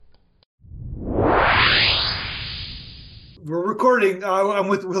We're recording. I'm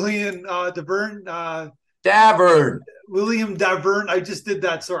with William Davern. Davern. William Davern. I just did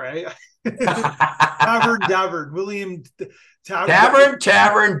that. Sorry. Davern. William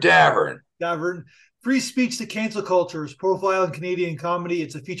Davern. Davern. Free Speech to Cancel Cultures, Profile in Canadian Comedy.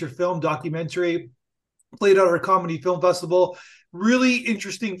 It's a feature film documentary played at our comedy film festival. Really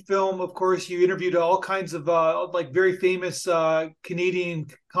interesting film. Of course, you interviewed all kinds of like very famous Canadian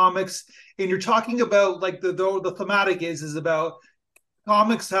comics, and you're talking about like the thematic is about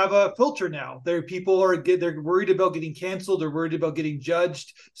comics have a filter now. They're worried about getting canceled. They're worried about getting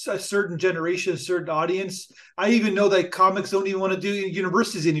judged. A certain generation, a certain audience. I even know that comics don't even want to do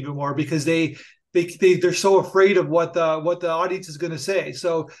universities anymore because they're so afraid of what the audience is going to say.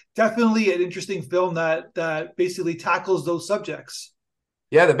 So definitely an interesting film that basically tackles those subjects.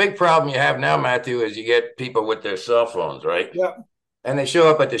 Yeah, the big problem you have now, Matthew, is you get people with their cell phones, right? Yeah. And they show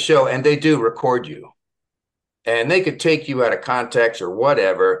up at the show and they do record you. And they could take you out of context or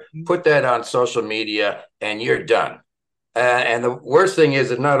whatever, put that on social media, and you're done. And the worst thing is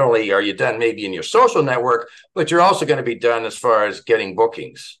that not only are you done maybe in your social network, but you're also going to be done as far as getting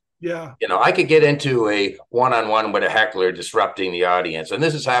bookings. Yeah. You know, I could get into a one-on-one with a heckler disrupting the audience, and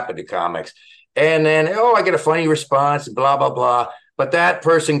this has happened to comics. And then, I get a funny response, blah, blah, blah. But that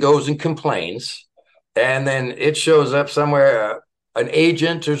person goes and complains, and then it shows up somewhere, an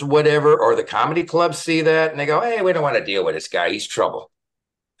agent or whatever, or the comedy club see that, and they go, hey, we don't want to deal with this guy. He's trouble.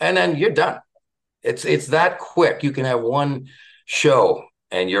 And then you're done. It's that quick. You can have one show,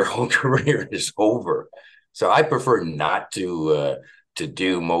 and your whole career is over. So I prefer not to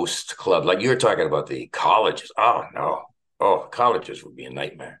do most clubs. Like you were talking about the colleges. Oh, no. Oh, colleges would be a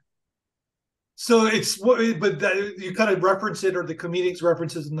nightmare. So but that, you kind of reference it, or the comedics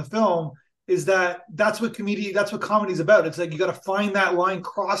references in the film, is that's what comedy's about. It's like you got to find that line,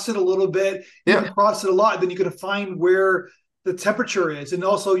 cross it a little bit, even cross it a lot, then you got to find where the temperature is, and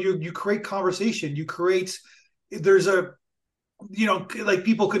also you create conversation. There's a like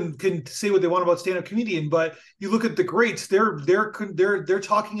people can say what they want about stand-up comedian, but you look at the greats, they're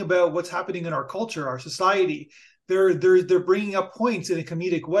talking about what's happening in our culture, our society. They're bringing up points in a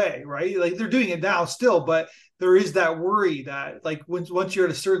comedic way, right? Like they're doing it now still, but there is that worry that like once you're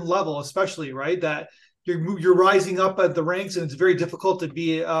at a certain level, especially, right, that you're rising up at the ranks, and it's very difficult to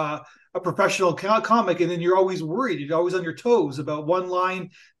be a professional comic, and then you're always worried. You're always on your toes about one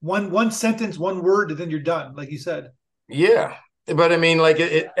line, one sentence, one word, and then you're done, like you said. Yeah. But I mean, like,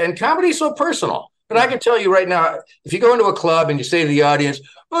 and comedy is so personal. But I can tell you right now, if you go into a club and you say to the audience,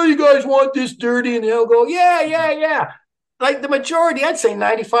 oh, you guys want this dirty? And they'll go, yeah, yeah, yeah. Like the majority, I'd say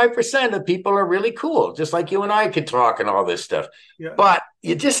 95% of people are really cool, just like you and I could talk and all this stuff. Yeah. But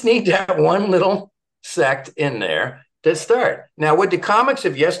you just need to have one little sect in there to start. Now, would the comics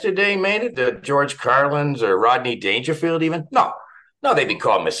of yesterday made it? The George Carlins or Rodney Dangerfield even? No. No, they'd be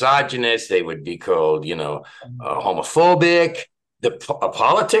called misogynist. They would be called, homophobic. The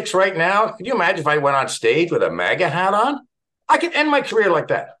politics right now. Can you imagine if I went on stage with a MAGA hat on? I could end my career like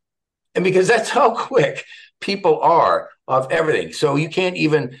that. And because that's how quick people are of everything. So you can't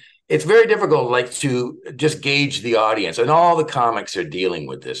even, it's very difficult like to just gauge the audience. And all the comics are dealing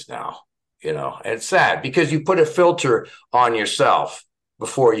with this now, and it's sad because you put a filter on yourself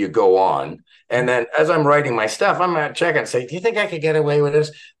before you go on. And then as I'm writing my stuff, I'm going to check and say, do you think I could get away with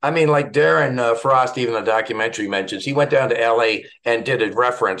this? I mean, like Darren Frost, even the documentary mentions, he went down to LA and did a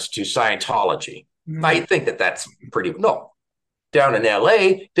reference to Scientology. Mm-hmm. I think that's no. Down in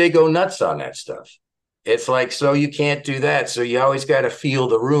LA, they go nuts on that stuff. It's like, so you can't do that. So you always got to feel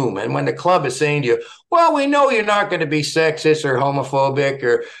the room. And when the club is saying to you, well, we know you're not going to be sexist or homophobic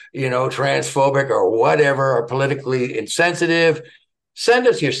or, transphobic or whatever, or politically insensitive, send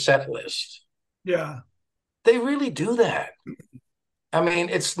us your set list. Yeah. They really do that. I mean,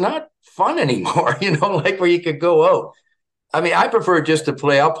 it's not fun anymore, like where you could go out. I mean, I prefer just to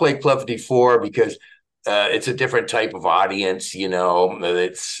play. I'll play Club 54 because it's a different type of audience,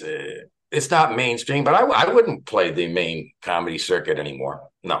 it's not mainstream, but I wouldn't play the main comedy circuit anymore.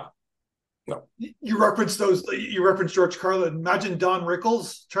 No. You referenced George Carlin. Imagine Don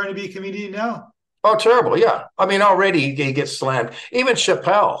Rickles trying to be a comedian now. Oh, terrible. Yeah. I mean, already he gets slammed. Even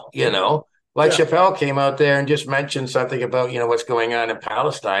Chappelle, Chappelle came out there and just mentioned something about, what's going on in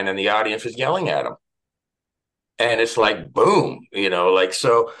Palestine, and the audience was yelling at him. And it's like, boom,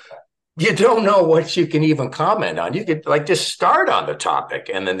 so you don't know what you can even comment on. You could just start on the topic,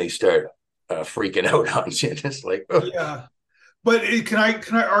 and then they start freaking out on you. It's like, yeah. But can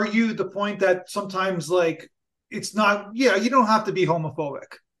I argue the point that sometimes it's not, you don't have to be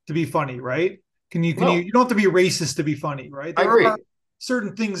homophobic to be funny, right? You don't have to be racist to be funny, right? I agree. Are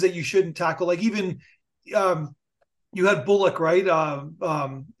certain things that you shouldn't tackle, like even you had Bullock, right?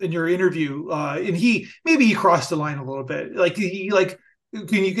 In your interview, and he crossed the line a little bit. Like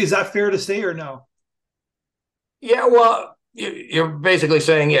is that fair to say or no? Yeah, well, you're basically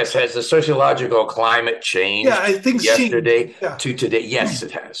saying yes. Has the sociological climate Yeah, changed I think changed. yesterday Yeah, to today? Yes,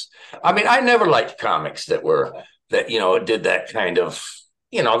 it has. I mean, I never liked comics that did that kind of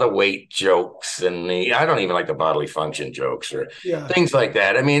the weight jokes and the I don't even like the bodily function jokes or yeah, things like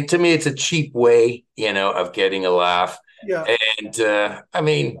that. I mean, to me, it's a cheap way of getting a laugh. yeah, And I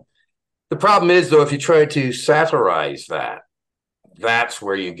mean, the problem is though, if you try to satirize that, that's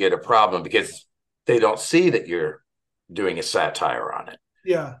where you get a problem because they don't see that you're doing a satire on it.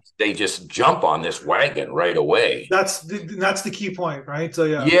 yeah. They just jump on this wagon right away. That's the key point, right? So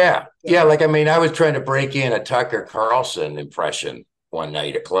yeah, Yeah. yeah, Yeah. Like, I mean, I was trying to break in a Tucker Carlson impression one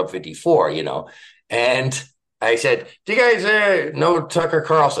night at Club 54, and I said, do you guys know Tucker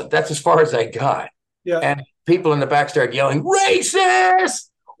Carlson? That's as far as I got. yeah. And people in the back started yelling, racist,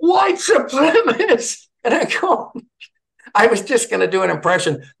 white supremacist. And I was just going to do an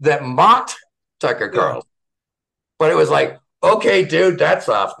impression that mocked Tucker Yeah. Carlson. But it was like, okay, dude, that's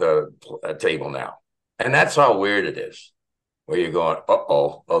off the table now. And that's how weird it is, where you're going,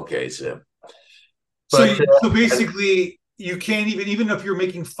 uh-oh, okay, Sim. So But so basically, you can't even if you're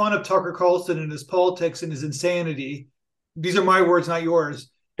making fun of Tucker Carlson and his politics and his insanity. These are my words, not yours.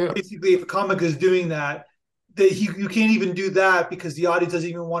 yeah, Basically, if a comic is doing that, you can't even do that because the audience doesn't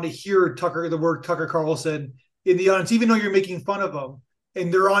even want to hear the word Tucker Carlson in the audience, even though you're making fun of them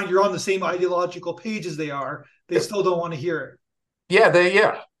and you're on the same ideological page as they are. They still don't want to hear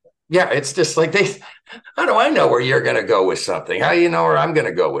it. yeah, it's just like how do I know where you're going to go with something? How do you know where I'm going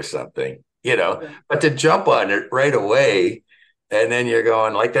to go with something? Yeah. But to jump on it right away, and then you're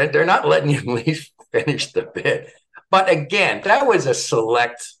going like that, they're not letting you at least finish the bit. But again, that was a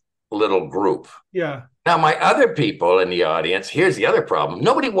select little group. Yeah. Now, my other people in the audience, here's the other problem.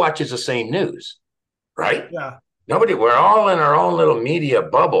 Nobody watches the same news, right? Yeah. Nobody, we're all in our own little media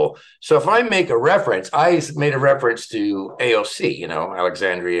bubble. So if I make a reference, I made a reference to AOC,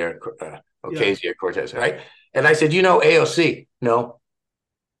 Alexandria Yeah. Ocasio Cortez, right? And I said, AOC? No.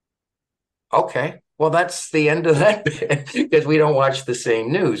 Okay. Well, that's the end of that bit because we don't watch the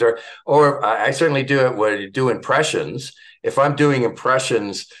same news. Or I certainly do it when you do impressions. If I'm doing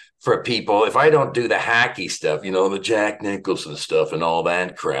impressions for people, if I don't do the hacky stuff, the Jack Nicholson stuff and all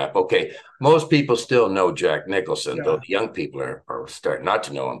that crap, okay, most people still know Jack Nicholson, though Yeah. the young people are starting not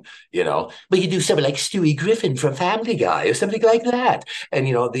to know him. But you do something like Stewie Griffin from Family Guy or something like that. And,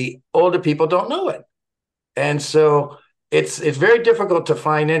 the older people don't know it. And so it's very difficult to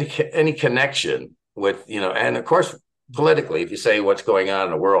find any connection with, and of course, politically, if you say what's going on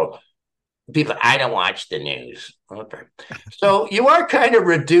in the world, people, I don't watch the news. Okay. So you are kind of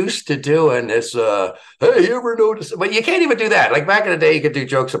reduced to doing this, hey, you ever notice? But you can't even do that. Like back in the day, you could do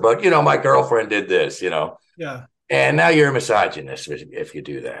jokes about, my girlfriend did this, Yeah. and now you're a misogynist if you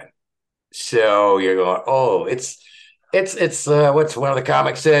do that. So you're going, oh, it's what's one of the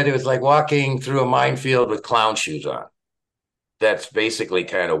comics said? It was like walking through a minefield with clown shoes on. That's basically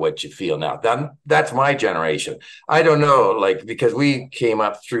kind of what you feel now. That's my generation. I don't know, like, because we came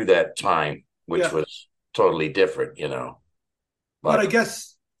up through that time, which Yeah. was totally different, But But I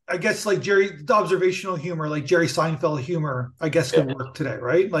guess like the observational humor, like Jerry Seinfeld humor, I guess yeah. could work today,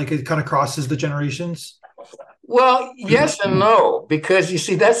 right? Like it kind of crosses the generations. Well, yes and no, because you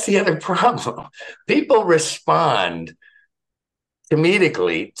see, that's the other problem. People respond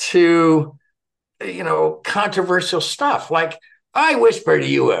comedically to, controversial stuff. Like I whisper to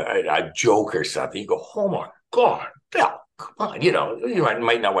you a joke or something, you go, oh my God, Bill, come on. You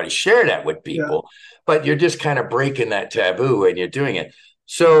might not want to share that with Yeah. people, but you're just kind of breaking that taboo and you're doing it.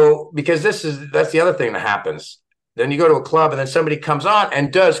 So, because that's the other thing that happens. Then you go to a club and then somebody comes on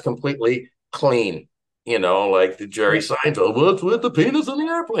and does completely clean, like the Jerry Yeah. Seinfeld, what's with the penis in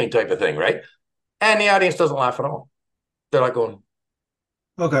the airplane type of thing, right? And the audience doesn't laugh at all. They're like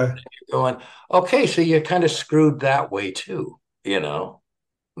Okay. going, okay, so you're kind of screwed that way too.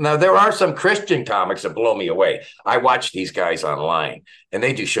 Now, there are some Christian comics that blow me away. I watch these guys online, and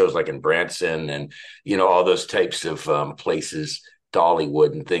they do shows like in Branson and, all those types of places,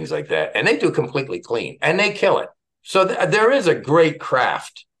 Dollywood and things like that. And they do completely clean, and they kill it. So there is a great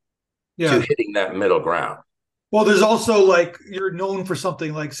craft to Yeah. hitting that middle ground. Well, there's also like you're known for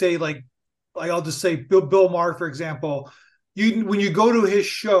something like say like I'll just say Bill Maher, for example. When you go to his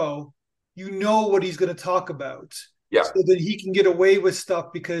show, you know what he's going to talk about. Yeah. So that he can get away with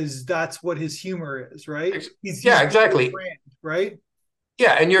stuff because that's what his humor is, right? He's Yeah, exactly. brand, right?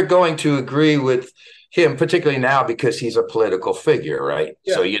 Yeah, and you're going to agree with him, particularly now because he's a political figure, right?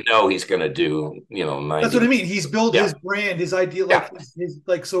 So Yeah. you know he's going to do, That's 90. what I mean. He's built Yeah, his brand, his idea, like yeah. his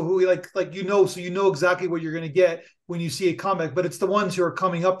like so who like so you know exactly what you're gonna get when you see a comic, but it's the ones who are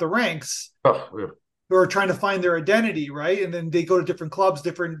coming up the ranks Oh, yeah. who are trying to find their identity, right? And then they go to different clubs,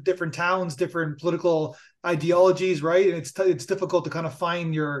 different towns, different political ideologies, right? And it's difficult to kind of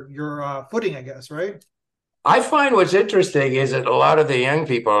find your footing, I guess, right? I find what's interesting is that a lot of the young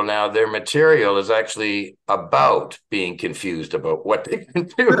people now, their material is actually about being confused about what they can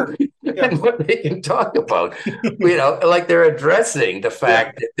Sure. do Yeah. and what they can talk about. Like they're addressing the Yeah.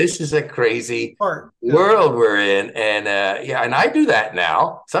 fact that this is a crazy Part. Yeah. world we're in. And yeah, and I do that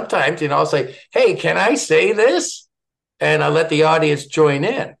now. Sometimes, I'll say, hey, can I say this? And I let the audience join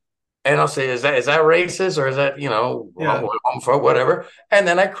in. And I'll say, is that racist or is that, Yeah. homophobic, whatever? And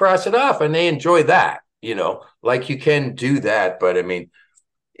then I cross it off and they enjoy that, like you can do that. But I mean,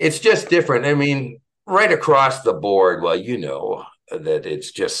 it's just different. I mean, right across the board, well, that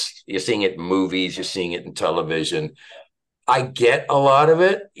it's just, you're seeing it in movies, you're seeing it in television. I get a lot of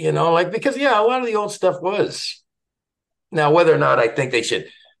it, because, yeah, a lot of the old stuff was. Now, whether or not I think they should,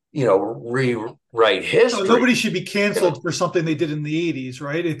 rewrite So history. nobody should be canceled for something they did in the 80s,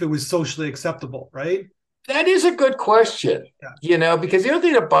 right? If it was socially acceptable, right? That is a good question, Yeah. because the other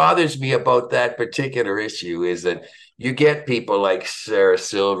thing that bothers me about that particular issue is that you get people like Sarah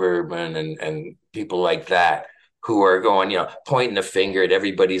Silverman and people like that who are going, pointing the finger at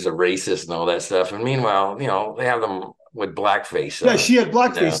everybody's a racist and all that stuff. And meanwhile, they have them with blackface Yeah, on. she had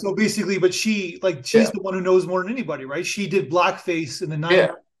blackface. So basically, but she's Yeah, the one who knows more than anybody, right? She did blackface in the 90s.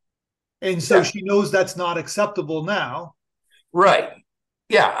 yeah, And so yeah, she knows that's not acceptable now. right.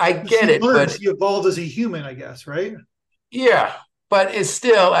 Yeah, I get She it, learned, but she evolved as a human, I guess, right? yeah, but it's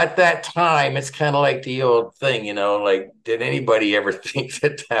still at that time, it's kind of like the old thing, like, did anybody ever think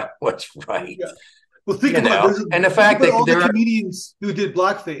that that was right? Yeah. Well, think about it. And the Think fact about that all the there are, comedians who did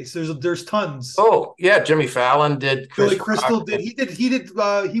blackface. There's tons. oh, yeah, Jimmy Fallon did, Billy Chris Crystal Rock. did.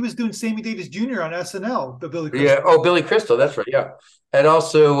 He was doing Sammy Davis Jr. on SNL. But Billy Yeah. Crystal. Oh, Billy Crystal. That's right. Yeah. And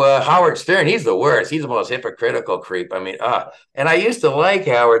also Howard Stern. He's the worst. He's the most hypocritical creep. I mean, and I used to like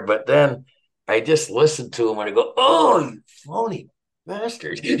Howard, but then I just listened to him and I go, oh, you phony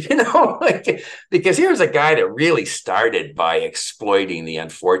bastard. Like, because here's a guy that really started by exploiting the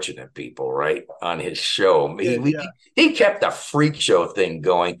unfortunate people, right? On his show. Yeah. He kept the freak show thing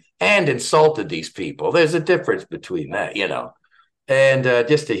going and insulted these people. There's a difference between that. And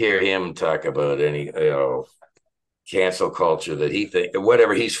just to hear him talk about any, cancel culture that he think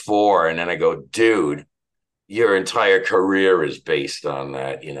whatever he's for, and then I go, dude, your entire career is based on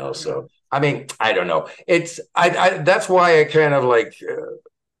that. So I mean, I don't know. It's I that's why I kind of like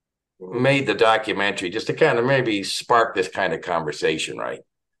made the documentary just to kind of maybe spark this kind of conversation, right?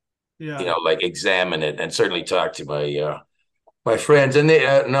 Yeah. Like examine it and certainly talk to my friends and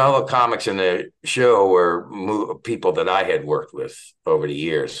and all the comics in the show were people that I had worked with over the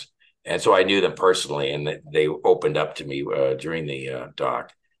years. And so I knew them personally, and they opened up to me during the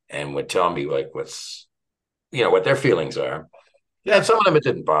doc and would tell me like what their feelings are. And Yeah. some of them it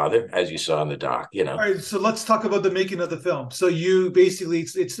didn't bother, as you saw in the doc. All right, so let's talk about the making of the film. So you basically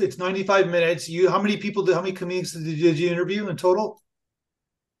it's 95 minutes. How many comedians did you interview in total?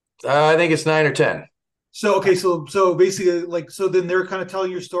 I think it's 9 or 10. So okay, so basically so then they're kind of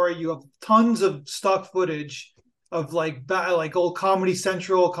telling your story. You have tons of stock footage of like old Comedy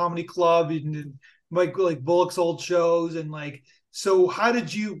Central, Comedy Club, and like Bullock's old shows and so how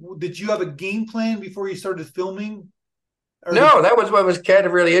did you have a game plan before you started filming? Or No, that was what was kind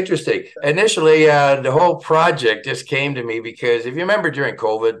of really interesting. Initially, the whole project just came to me because if you remember during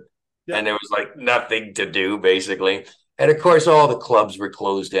COVID, yeah, and there was like nothing to do basically. And of course, all the clubs were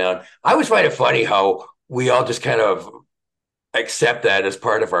closed down. I always find it funny how we all just kind of accept that as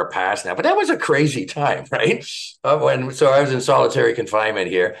part of our past now. But that was a crazy time, right? So I was in solitary confinement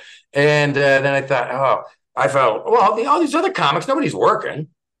here. And then I thought, I felt, well, all these other comics, nobody's working.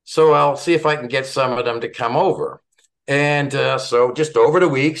 So I'll see if I can get some of them to come over. And so just over the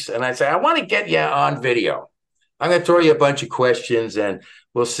weeks, and I say, I want to get you on video. I'm going to throw you a bunch of questions and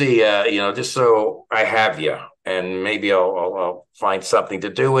we'll see, just so I have you. And maybe I'll find something to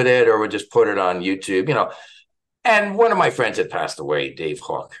do with it or we'll just put it on YouTube. And one of my friends had passed away, Dave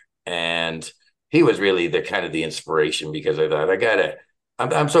Hook. And he was really the kind of the inspiration because I thought,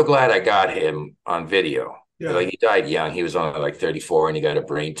 I'm so glad I got him on video. yeah. Like he died young. He was only like 34 and he got a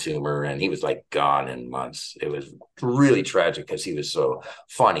brain tumor and he was like gone in months. It was really tragic because he was so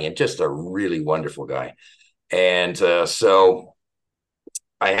funny and just a really wonderful guy. And so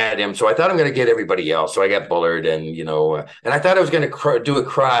I had him. So I thought I'm going to get everybody else. So I got Bullard and I thought I was going to do a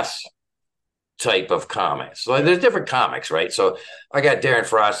cross type of comics. So there's different comics, right? So I got Darren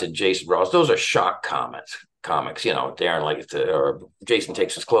Frost and Jason Ross. Those are shock comics, Darren likes to, or Jason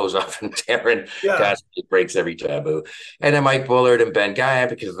takes his clothes off and Darren Yeah. constantly breaks every taboo. And then Mike Bullard and Ben Guy,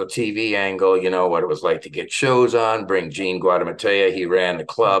 because of the TV angle, what it was like to get shows on, bring Gene Guadamatea. He ran the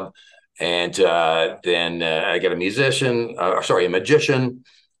club. And then I got a magician,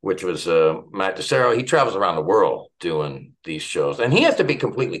 which was Matt DeCero. He travels around the world doing these shows, and he has to be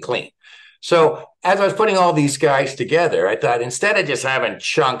completely clean. So as I was putting all these guys together, I thought instead of just having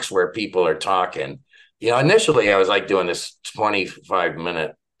chunks where people are talking, initially I was like doing this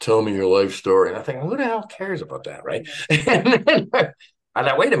 25-minute, tell me your life story. And I think, who the hell cares about that, right? And then I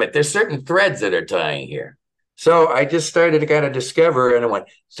thought, wait a minute, there's certain threads that are tying here. So I just started to kind of discover, and I went,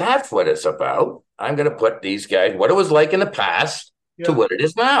 that's what it's about. I'm going to put these guys, what it was like in the past to what it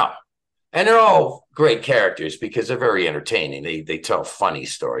is now. And they're all great characters because they're very entertaining. They tell funny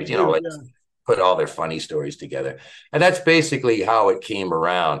stories, put all their funny stories together. And that's basically how it came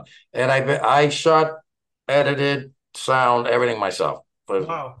around. And I shot, edited, sound, everything myself.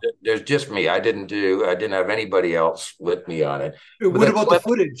 Wow. There's just me. I didn't have anybody else with me on it. What about the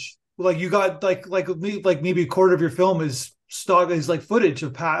footage? Like you got like maybe a quarter of your film is like footage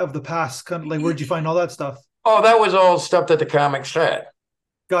of the past. Kind of like, where'd you find all that stuff? Oh, that was all stuff that the comics had.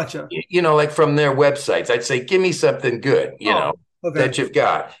 Gotcha. Like from their websites. I'd say, give me something good, that you've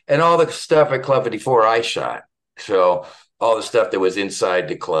got. And all the stuff at Club 54 I shot. So all the stuff that was inside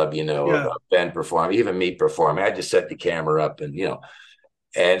the club, Ben performing, even me performing. I just set the camera up and,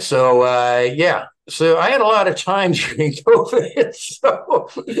 and so, So I had a lot of time during COVID. So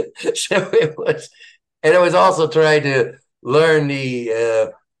it was, and I was also trying to learn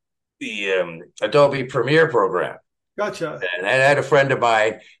the Adobe Premiere program. Gotcha. And I had a friend of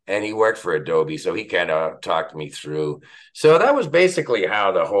mine, and he worked for Adobe, so he kind of talked me through. So that was basically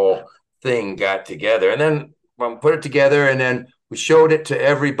how the whole thing got together. And then put it together, and then we showed it to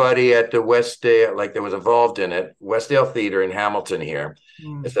everybody at the Westdale, like that was involved in it, Westdale Theater in Hamilton here.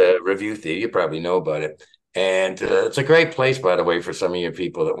 It's a review theater. You probably know about it. And it's a great place, by the way, for some of you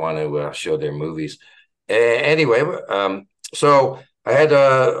people that want to show their movies. Anyway, so I had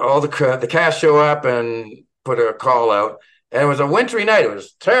all the cast show up and put a call out. And it was a wintry night. It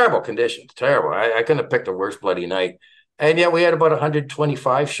was terrible conditions, terrible. I couldn't have picked a worse bloody night. And yet we had about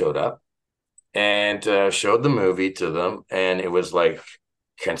 125 showed up and showed the movie to them. And it was like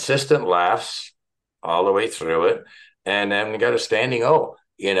consistent laughs all the way through it. And then we got a standing O,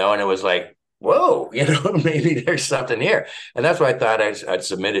 and it was like, whoa, maybe there's something here. And that's why I thought I'd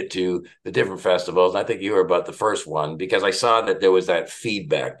submit it to the different festivals. And I think you were about the first one because I saw that there was that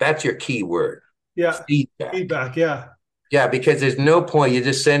feedback. That's your key word. Yeah. Feedback. Yeah. Yeah. Because there's no point. You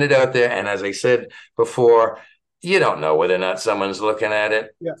just send it out there. And as I said before, you don't know whether or not someone's looking at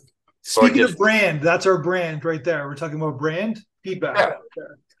it. Yeah. Speaking of brand, that's our brand right there. We're talking about brand feedback. Yeah. Right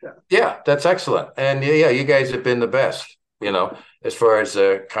Yeah, that's excellent. And you guys have been the best, as far as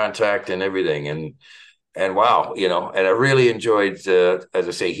contact and everything. And wow, and I really enjoyed, as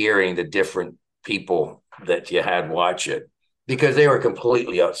I say, hearing the different people that you had watch it because they were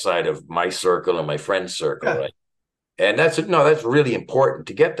completely outside of my circle and my friend's circle, right? And that's really important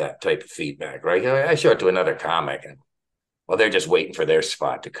to get that type of feedback, right? I show it to another comic and they're just waiting for their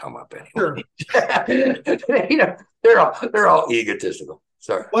spot to come up anyway. Sure. They're all egotistical.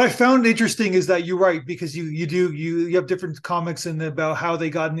 Sorry. What I found interesting is that you're right because you have different comics and about how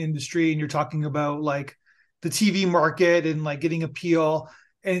they got in the industry, and you're talking about like the TV market and like getting appeal.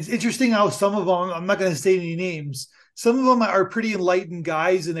 And it's interesting how some of them, I'm not going to say any names, some of them are pretty enlightened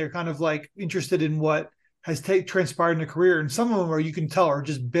guys, and they're kind of like interested in what has transpired in their career, and some of them you can tell are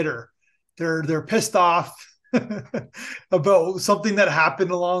just bitter. They're pissed off about something that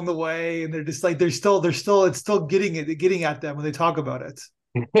happened along the way, and they're just like it's still getting at them when they talk about it.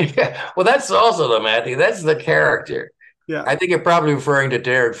 Yeah. Well, that's also the Matthew. That's the character. Yeah, I think you're probably referring to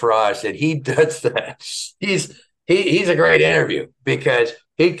Darren Frost, and he does that. He's a great interview because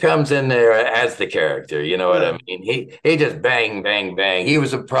he comes in there as the character. You know what I mean? He just bang, bang, bang. He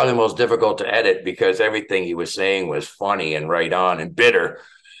was probably the most difficult to edit because everything he was saying was funny and right on and bitter.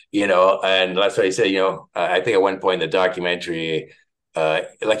 And that's why he said, I think at one point in the documentary,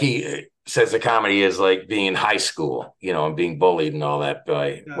 like he says the comedy is like being in high school, and being bullied and all that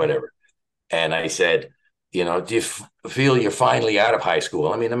by whatever. And I said, do you feel you're finally out of high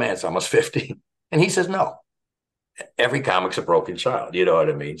school? I mean, the man's almost 50. And he says, no, every comic's a broken child. You know what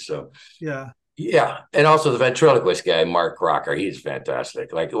I mean? So, yeah. And also the ventriloquist guy, Mark Rocker, he's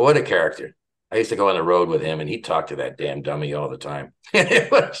fantastic. Like, what a character. I used to go on the road with him, and he'd talk to that damn dummy all the time.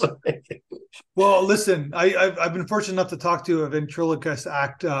 Well, listen, I've been fortunate enough to talk to a ventriloquist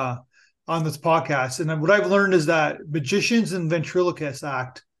act on this podcast, and what I've learned is that magicians and ventriloquists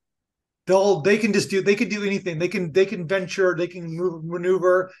act. They can do anything. They can venture, they can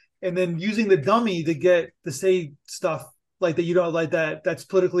maneuver, and then using the dummy to say stuff like that, like that's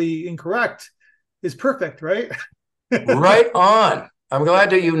politically incorrect is perfect, right? Right on. I'm glad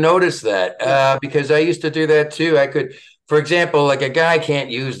that you noticed that because I used to do that too. I could, for example, like a guy can't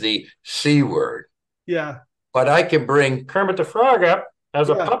use the C word, Yeah. but I can bring Kermit the Frog up as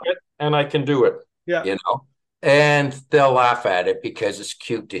a puppet and I can do it, Yeah. you know, and they'll laugh at it because it's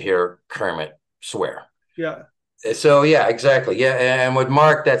cute to hear Kermit swear. Yeah. So yeah, exactly. Yeah, and with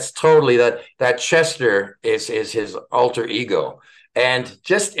Mark, that's totally that Chester is his alter ego. And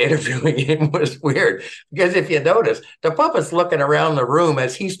just interviewing him was weird because if you notice, the puppet's looking around the room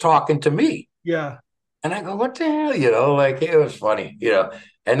as he's talking to me. Yeah. And I go, what the hell? Like it was funny,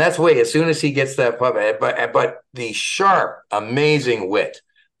 And that's the way, as soon as he gets that puppet, but the sharp, amazing wit,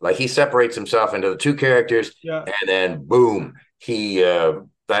 like he separates himself into the two characters, Yeah. and then boom,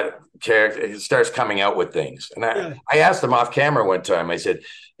 that character starts coming out with things. And I asked him off camera one time, I said,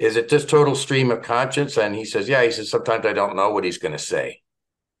 is it just total stream of conscience? And he says, yeah. He says, sometimes I don't know what he's going to say.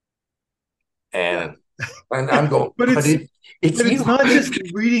 And I'm going, but it's not just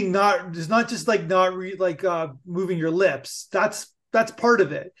reading, it's not just like moving your lips. That's part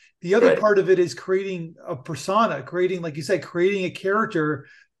of it. The other part of it is creating a persona, creating, like you said, creating a character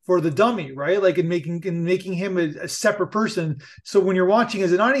for the dummy, right? Like, and making him a separate person. So when you're watching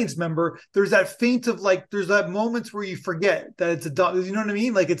as an audience member, there's that feint of there's that moments where you forget that it's a dummy. You know what I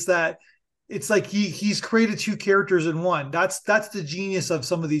mean? Like it's like he's created two characters in one. That's the genius of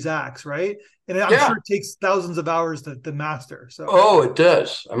some of these acts, right? And I'm sure it takes thousands of hours to master. So it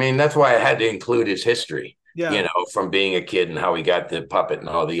does. I mean, that's why I had to include his history. Yeah. From being a kid and how he got the puppet and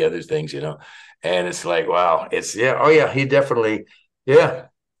all the other things, And it's like, wow, he definitely,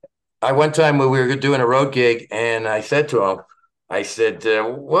 one time we were doing a road gig and I said to him,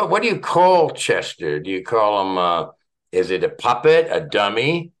 what do you call Chester? Do you call him, is it a puppet, a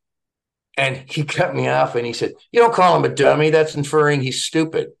dummy? And he cut me off and he said, you don't call him a dummy. That's inferring he's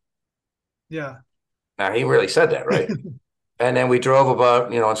stupid. Yeah. Now, he really said that, right? And then we drove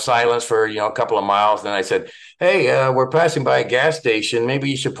about, in silence for, a couple of miles. And I said, hey, we're passing by a gas station. Maybe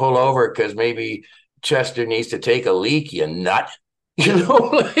you should pull over because maybe Chester needs to take a leak, you nut.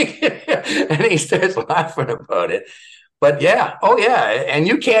 And he starts laughing about it. But and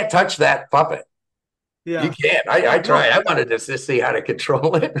you can't touch that puppet. Yeah. You can't. I tried. I wanted to just see how to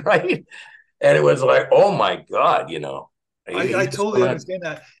control it, right? And it was like, oh my God, I totally understand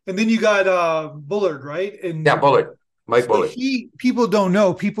that. And then you got Bullard, right? And Bullard. Mike Bullard. People don't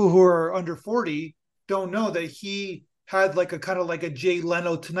know, people who are under 40 don't know that he had like a kind of like a Jay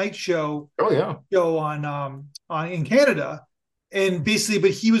Leno Tonight Show. Show on in Canada. And basically,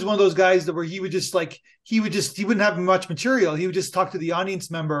 but he was one of those guys where he wouldn't have much material. He would just talk to the audience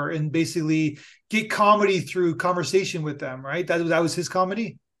member and basically get comedy through conversation with them, right? That was his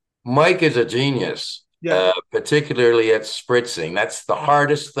comedy. Mike is a genius. Yeah. Particularly at spritzing. That's the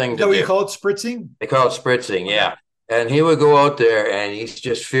hardest thing to do. Is that what you call it, spritzing? They call it spritzing, yeah. And he would go out there and he's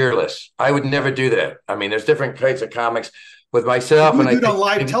just fearless. I would never do that. I mean, there's different kinds of comics with myself. He would do it on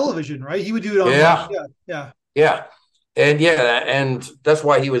live television, right? He would do it on Yeah. And that's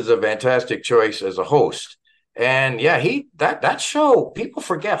why he was a fantastic choice as a host. And that show, people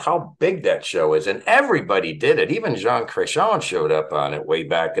forget how big that show is, and everybody did it. Even Jean Créchon showed up on it way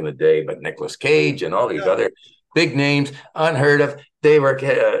back in the day, but Nicolas Cage and all these other big names, unheard of. They were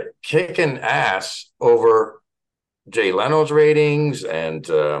kicking ass over Jay Leno's ratings and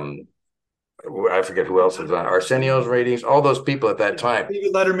I forget who else was on Arsenio's ratings, all those people at that time.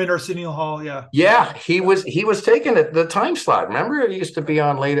 David Letterman, Arsenio Hall, Yeah, he was taking the time slot. Remember, it used to be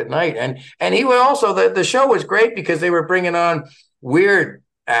on late at night, and he would also the show was great because they were bringing on weird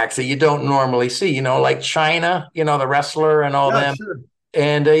acts that you don't normally see. Like China, the wrestler and all them, sure.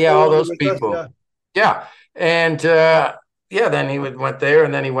 And all those people. And then he went there,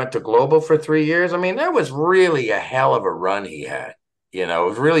 and then he went to Global for 3 years. I mean, that was really a hell of a run he had. It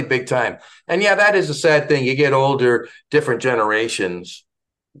was really big time. And that is a sad thing. You get older, different generations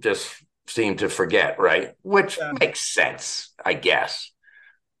just seem to forget, right? Which makes sense, I guess.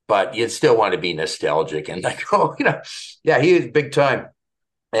 But you'd still want to be nostalgic and like, he was big time.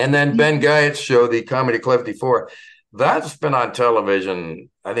 And then Ben Guyot's show, the Comedy Club 54, that's been on television.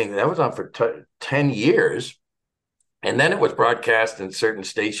 I think that was on for 10 years. And then it was broadcast in certain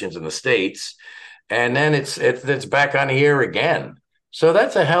stations in the States. And then it's back on the air again. So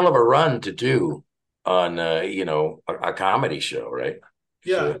that's a hell of a run to do on, a comedy show, right?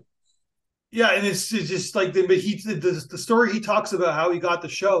 Yeah. Yeah, and it's just like but the story he talks about how he got the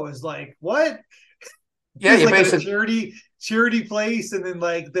show is like what? He Yeah, was you like at a basically, charity place, and then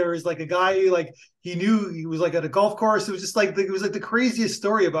like there was like a guy like he knew he was like at a golf course. It was just like it was like the craziest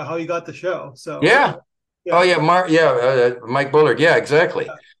story about how he got the show. So yeah. Oh yeah, yeah, Mike Bullard. Yeah, exactly.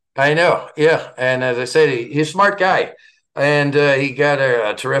 yeah. I know. Yeah, and as I said, he's a smart guy, and he got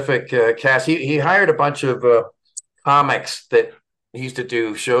a terrific cast. He hired a bunch of comics that he used to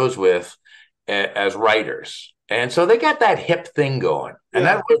do shows with as writers, and so they got that hip thing going, and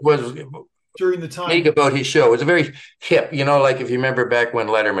Yeah. that was During the unique time. about his show. It was a very hip, like if you remember back when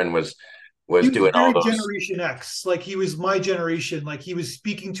Letterman was He was doing all very those. Generation X. Like he was my generation. Like he was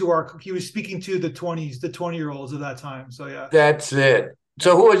speaking to the 20s, the 20-year-olds of that time. So yeah. That's it.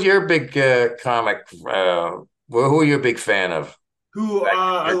 So, who was your big comic? Who are you a big fan of Who back in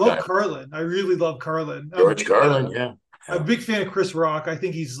I your love time? Carlin. I really love Carlin. George Carlin, yeah. I'm a Yeah. big fan of Chris Rock. I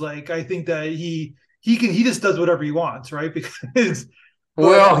think that he just does whatever he wants, right? Because but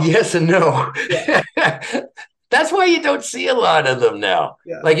Well, yes and no. yeah, That's why you don't see a lot of them now.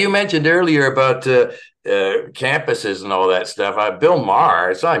 yeah. Like you mentioned earlier about campuses and all that stuff. Bill Maher,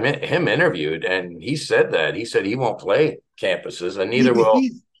 I saw him interviewed, and he said that. He said he won't play campuses, and neither will.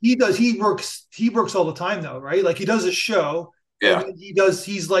 He works all the time though, right? Like he does a show and Yeah.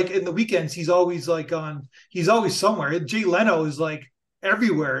 he's like in the weekends, he's always somewhere. Jay Leno is like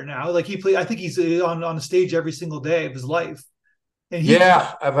everywhere now. Like I think he's on the stage every single day of his life. And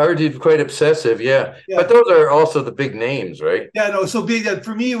Yeah, I've heard he's quite obsessive. Yeah. But yeah, those are also the big names, right? yeah, no. So big that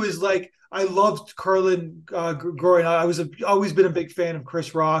for me, it was like I loved Carlin growing up. Always been a big fan of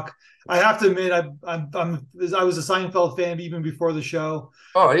Chris Rock. I have to admit, I was a Seinfeld fan even before the show.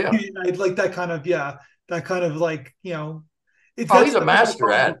 Oh, yeah. I like that kind of that kind of like it's Oh, he's a that's the master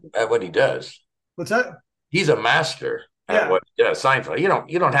comedy. at what he does. What's that? He's a master at Yeah, what he does. Seinfeld.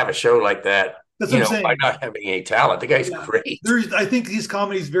 You don't have a show like that, that's what I'm by saying. not having any talent. The guy's Yeah, great. I think these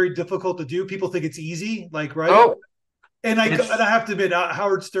comedies very difficult to do. People think it's easy, like right. Oh, And it's I have to admit,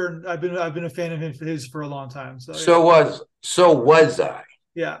 Howard Stern. I've been a fan of his for a long time. So yeah, so was I.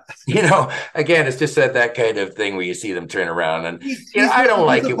 yeah. Again, it's just that kind of thing where you see them turn around, and I don't He's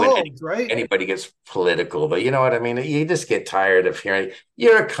like it when evolved, right? anybody gets political, but you know what I mean. You just get tired of hearing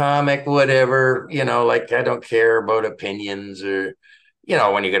you're a comic, whatever. Like I don't care about opinions or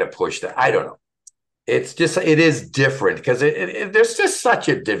when you're going to push that. I don't know. It is different because there's just such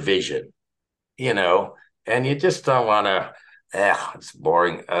a division, you know, and you just don't want to. It's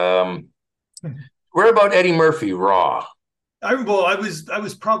boring. Where about Eddie Murphy Raw? I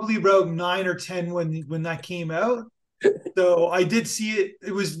was probably about 9 or 10 when that came out. So I did see it.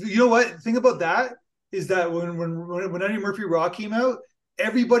 It was what the thing about that is that when Eddie Murphy Raw came out,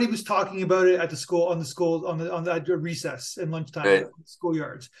 everybody was talking about it at the school on the recess and lunchtime Right.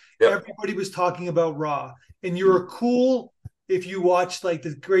 schoolyards. Yep. Everybody was talking about Raw, and you were cool if you watched like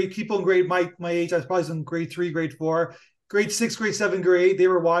the great people in grade my age. I was probably in grade 3, grade 4, grade 6, grade 7, grade 8. They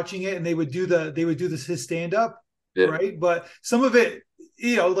were watching it and they would do this his stand up, Yeah. right? But some of it,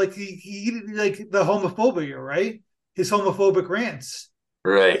 like he like the homophobia, right? His homophobic rants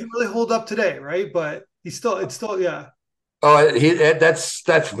Right. doesn't really hold up today, right? But it's still, yeah, Oh,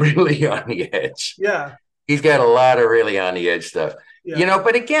 that's really on the edge. yeah, He's got a lot of really on the edge stuff. yeah.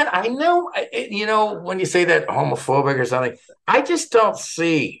 But again, I know, when you say that homophobic or something, I just don't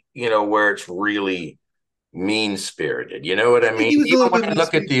see, where it's really mean spirited. You know what I I think mean? he was a Even little when bit I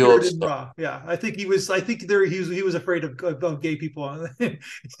look at the old mean-spirited in stuff. Raw. Yeah, I think he was. I think there he was afraid of gay people.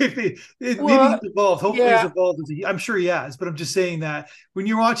 Maybe he's Well, evolved. Hopefully, he's yeah. evolved. I'm sure he has. But I'm just saying that when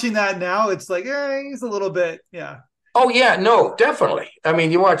you're watching that now, it's like, he's a little bit. Yeah, Oh, yeah. No, definitely. I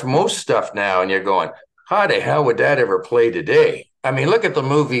mean, you watch most stuff now and you're going, how the hell would that ever play today? I mean, look at the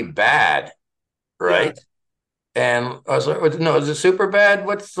movie Bad, yeah, right? And no, is it Super Bad?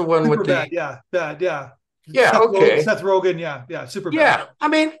 What's the one with super the? bad. Yeah, bad. Yeah, Yeah, okay. Seth Rogen. Yeah, yeah, super bad. Yeah, I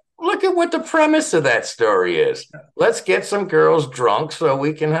mean, look at what the premise of that story is. Let's get some girls drunk so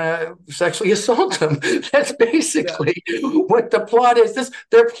we can sexually assault them. That's Yeah, basically what the plot is.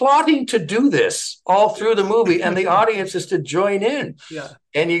 They're plotting to do this all through the movie, and the audience is to join in. yeah.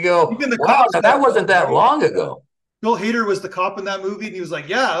 And you go, Even the "Wow, cops now that stepped up, wasn't that right? long Yeah. ago." Bill Hader was the cop in that movie, and he was like,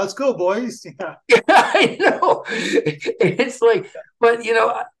 "Yeah, let's go, boys." Yeah, I know. It's like, but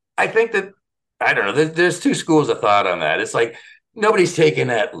I think that I don't know. There's two schools of thought on that. It's like nobody's taking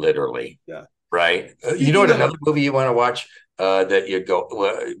that literally, yeah. right? You know Speaking what? of, Another movie you want to watch that you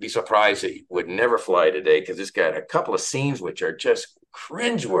go be surprised that would never fly today because it's got a couple of scenes which are just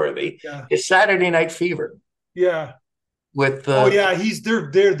cringeworthy. yeah, Is Saturday Night Fever. yeah. with Oh yeah,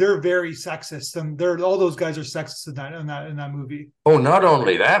 they're very sexist, and they're all those guys are sexist in that movie. Oh, not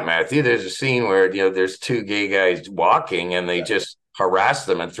only that, Matthew, there's a scene where, there's two gay guys walking and they Yeah, just harass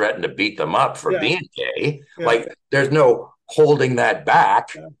them and threaten to beat them up for yeah, being gay. yeah, Like there's no holding that back.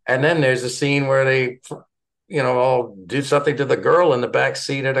 yeah, And then there's a scene where they, all do something to the girl in the back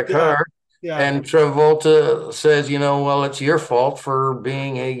seat of the yeah, car. yeah, And Travolta says, well, it's your fault for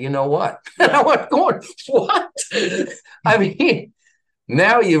being a, what? And I yeah, went going, what? I mean,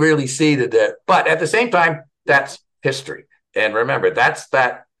 now you really see that, but at the same time, yeah. that's history. And remember, that's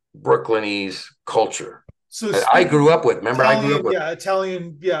that Brooklynese culture So that I speaking grew up with. Remember, I grew up with.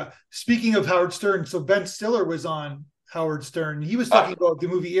 Italian, yeah. Speaking of Howard Stern, so Ben Stiller was on Howard Stern. He was Uh, talking about the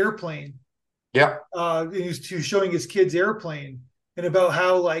movie Airplane. yeah, He was showing his kids Airplane and about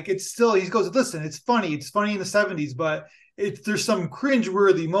how like it's still. He goes, listen, it's funny. It's funny in the '70s, but there's some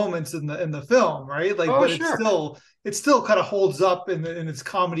cringe-worthy moments in the film, right? Like, oh, but sure. it still kind of holds up in its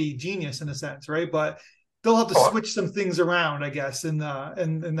comedy genius in a sense, right? But they'll have to Oh, switch some things around, I guess, in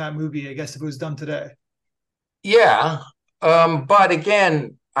that movie. I guess if it was done today. yeah. But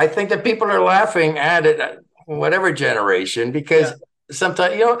again, I think that people are laughing at it, whatever generation, Yeah, because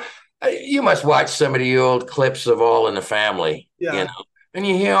sometimes, you must watch some of the old clips of All in the Family, yeah, and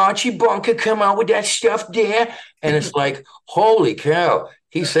you hear Archie Bunker come out with that stuff there. And it's like, holy cow,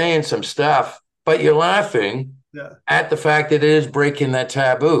 he's yeah, saying some stuff, but you're laughing yeah, at the fact that it is breaking that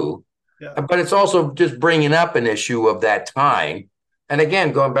taboo. yeah. But it's also just bringing up an issue of that time. And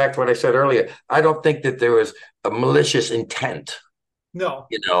again, going back to what I said earlier, I don't think that there was a malicious intent, No.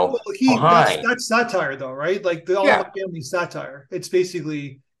 Well, he behind. that's satire though, right? Like the All in Yeah. the Family satire. It's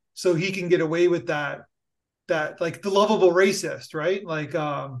basically so he can get away with that like the lovable racist, right? Like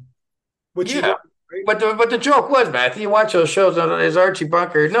which he Yeah. was, right? But the joke was, Matthew, you watch those shows, is Archie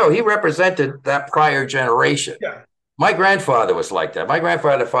Bunker. No, he represented that prior generation. Yeah. My grandfather was like that. My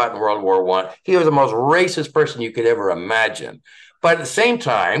grandfather fought in World War One. He was the most racist person you could ever imagine. But at the same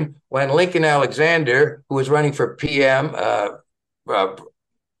time, when Lincoln Alexander, who was running for PM, uh, well,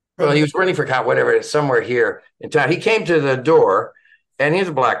 he was running for whatever, somewhere here in town, he came to the door, and he's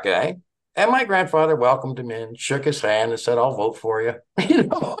a black guy. And my grandfather welcomed him in, shook his hand, and said, "I'll vote for you." you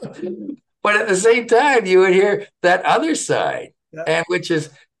know. But at the same time, you would hear that other side, Yeah. and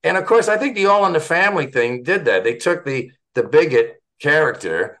and of course, I think the All in the Family thing did that. They took the bigot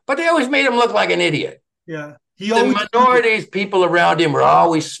character, but they always made him look like an idiot. Yeah. He The always minorities, people around him were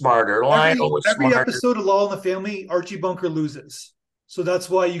always smarter. Lionel was every smarter. episode of Law in the Family, Archie Bunker loses. So that's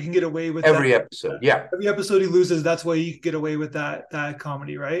why you can get away with that. Every episode, yeah. Every episode he loses, that's why you can get away with that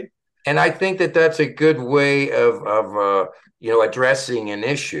comedy, right? And I think that that's a good way of addressing an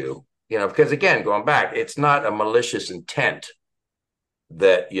issue. Because again, going back, it's not a malicious intent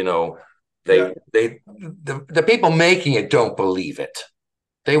that Yeah. the people making it don't believe it.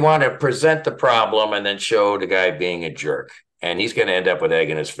 They want to present the problem and then show the guy being a jerk, and he's going to end up with egg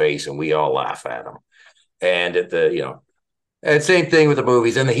in his face, and we all laugh at him. And and same thing with the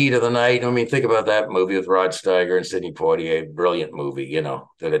movies. In the Heat of the Night. I mean, think about that movie with Rod Steiger and Sidney Poitier. Brilliant movie,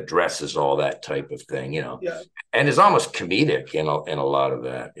 that addresses all that type of thing, Yeah. and is almost comedic in a lot of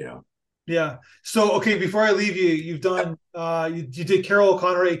that. Yeah. So okay, before I leave you, you've done you did Carol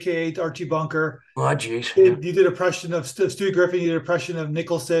O'Connor, aka Archie Bunker. Oh, geez. You did an impression of Stu Griffin. You did an impression of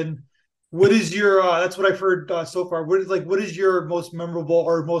Nicholson. What is your? That's what I've heard so far. What is your most memorable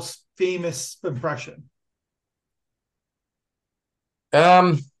or most famous impression?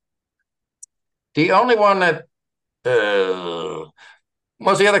 The only one that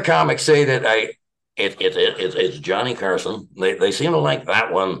most of the other comics say that it's Johnny Carson. They seem to like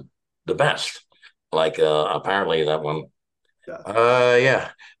that one the best. Like apparently that one. Yeah. Yeah.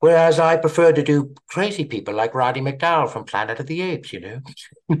 Whereas I prefer to do crazy people like Roddy McDowall from Planet of the Apes.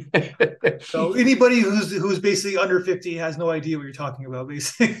 So anybody who's basically under 50 has no idea what you're talking about,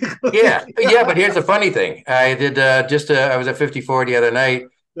 basically. Yeah, yeah. But here's the funny thing: I did I was at 54 the other night,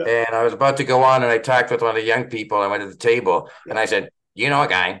 Yeah. and I was about to go on, and I talked with one of the young people. I went to the table, and I said, "You know a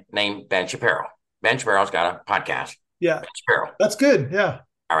guy named Ben Shapiro? Ben Shapiro's got a podcast. Yeah. Ben Shapiro. That's good. Yeah.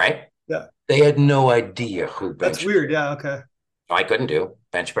 All right." Yeah. They had no idea who Ben. That's weird. Yeah. Okay. I couldn't do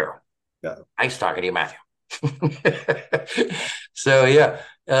Ben Shapiro. Yeah. Nice talking to you, Matthew. So yeah.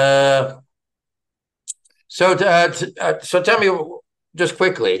 So tell me just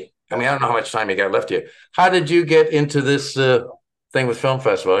quickly. I mean, I don't know how much time you got left here. How did you get into this thing with film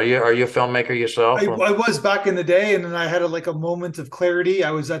festival? Are you a filmmaker yourself? I was back in the day, and then I had a moment of clarity.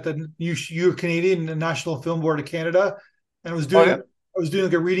 I was at the you're Canadian, the National Film Board of Canada, and I was doing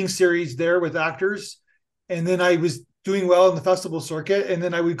like a reading series there with actors, and then I was doing well in the festival circuit, and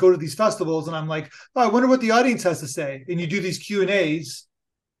then I would go to these festivals, and I'm like, oh, I wonder what the audience has to say. And you do these Q&As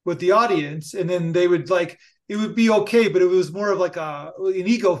with the audience, and then they would like, it would be okay, but it was more of like an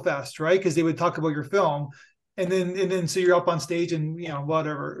ego fest, right? Because they would talk about your film, and then so you're up on stage and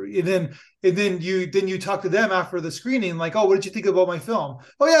whatever, and then you talk to them after the screening, like, oh, what did you think about my film?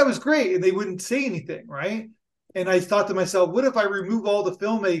 Oh yeah, it was great, and they wouldn't say anything, right? And I thought to myself, what if I remove all the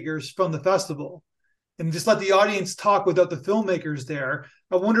filmmakers from the festival and just let the audience talk without the filmmakers there?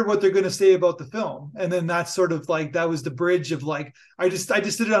 I wonder what they're going to say about the film. And then that's sort of like, that was the bridge of like, I just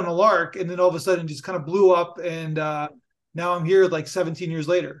did it on a lark, and then all of a sudden just kind of blew up. And now I'm here like 17 years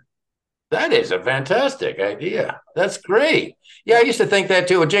later. That is a fantastic idea. That's great. Yeah, I used to think that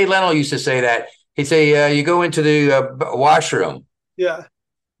too. Well, Jay Leno used to say that. He'd say, you go into the washroom Yeah.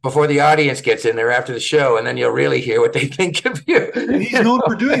 before the audience gets in there after the show, and then you'll really hear what they think of you. And he's known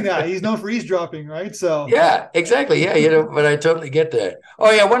for doing that. He's known for eavesdropping, right? So Yeah, exactly. Yeah, but I totally get that.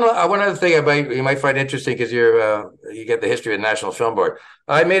 Oh yeah, one other thing you might find interesting because you get the history of the National Film Board.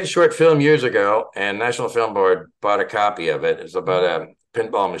 I made a short film years ago, and National Film Board bought a copy of it. It's about a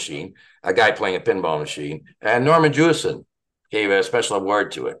pinball machine, a guy playing a pinball machine, and Norman Jewison gave a special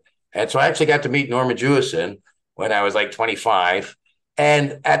award to it. And so I actually got to meet Norman Jewison when I was like 25.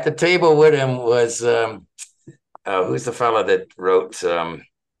 And at the table with him was who's the fellow that wrote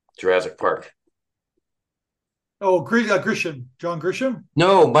Jurassic Park? oh, Grisham, John Grisham.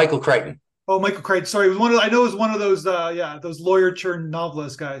 No, Michael Crichton. Oh, Michael Crichton. Sorry, it was one of, I know it was one of those those lawyer turned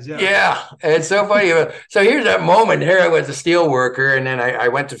novelist guys. Yeah. Yeah, it's so funny. So here's that moment. Here I was a steel worker, and then I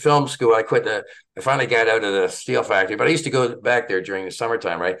went to film school. I finally got out of the steel factory, but I used to go back there during the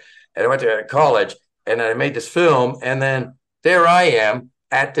summertime, right? And I went to college, and I made this film, and then there I am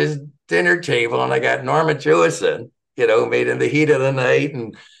at this dinner table, and I got Norman Jewison, made In the Heat of the Night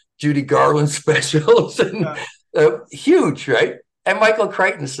and Judy Garland specials, and huge, right? And Michael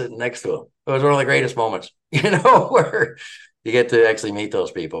Crichton sitting next to him. It was one of the greatest moments, where you get to actually meet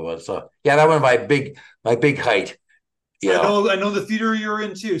those people. But so, yeah, that was my big height. I know the theater you're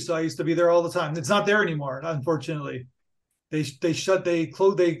in too. So I used to be there all the time. It's not there anymore, unfortunately. They crashed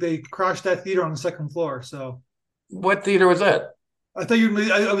that theater on the second floor. So what theater was that? I thought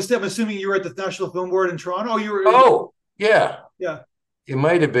I'm assuming you were at the National Film Board in Toronto. Oh, you were. Oh, yeah. Yeah. It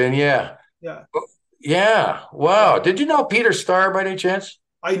might have been, yeah. Yeah. Yeah. Wow. Did you know Peter Starr by any chance?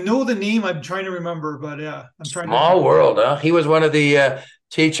 I know the name. I'm trying to remember, but yeah, I'm trying. Small world, huh? He was one of the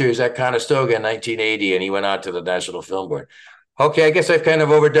teachers at Conestoga in 1980, and he went on to the National Film Board. Okay, I guess I've kind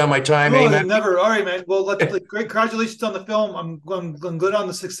of overdone my time. No, never. All right, man. Well, great. Congratulations on the film. I'm good on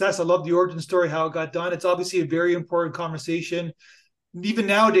the success. I love the origin story, how it got done. It's obviously a very important conversation. Even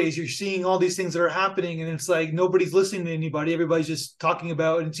nowadays, you're seeing all these things that are happening, and it's like nobody's listening to anybody. Everybody's just talking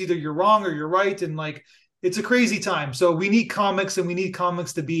about, and it's either you're wrong or you're right, and like it's a crazy time. So we need comics, and we need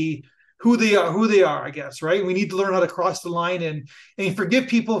comics to be who they are, I guess, right? We need to learn how to cross the line and forgive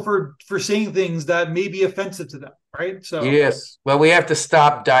people for saying things that may be offensive to them, right? So yes, well, we have to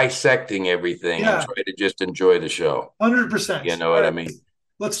stop dissecting everything and try to just enjoy the show. 100%. You know what I mean?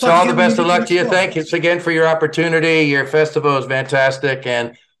 Let's so all the best of luck to you. Thanks again for your opportunity. Your festival is fantastic,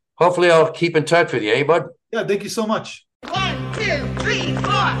 and hopefully I'll keep in touch with you, eh, bud? Yeah, thank you so much. 1, 2, 3, 4,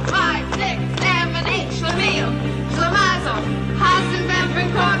 5, 6, 7, 8, Schlemiel, Schlemazel, Hassendampf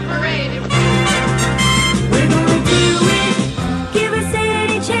Incorporated. We're gonna do it. Give us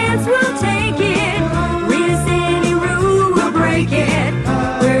any chance, we'll take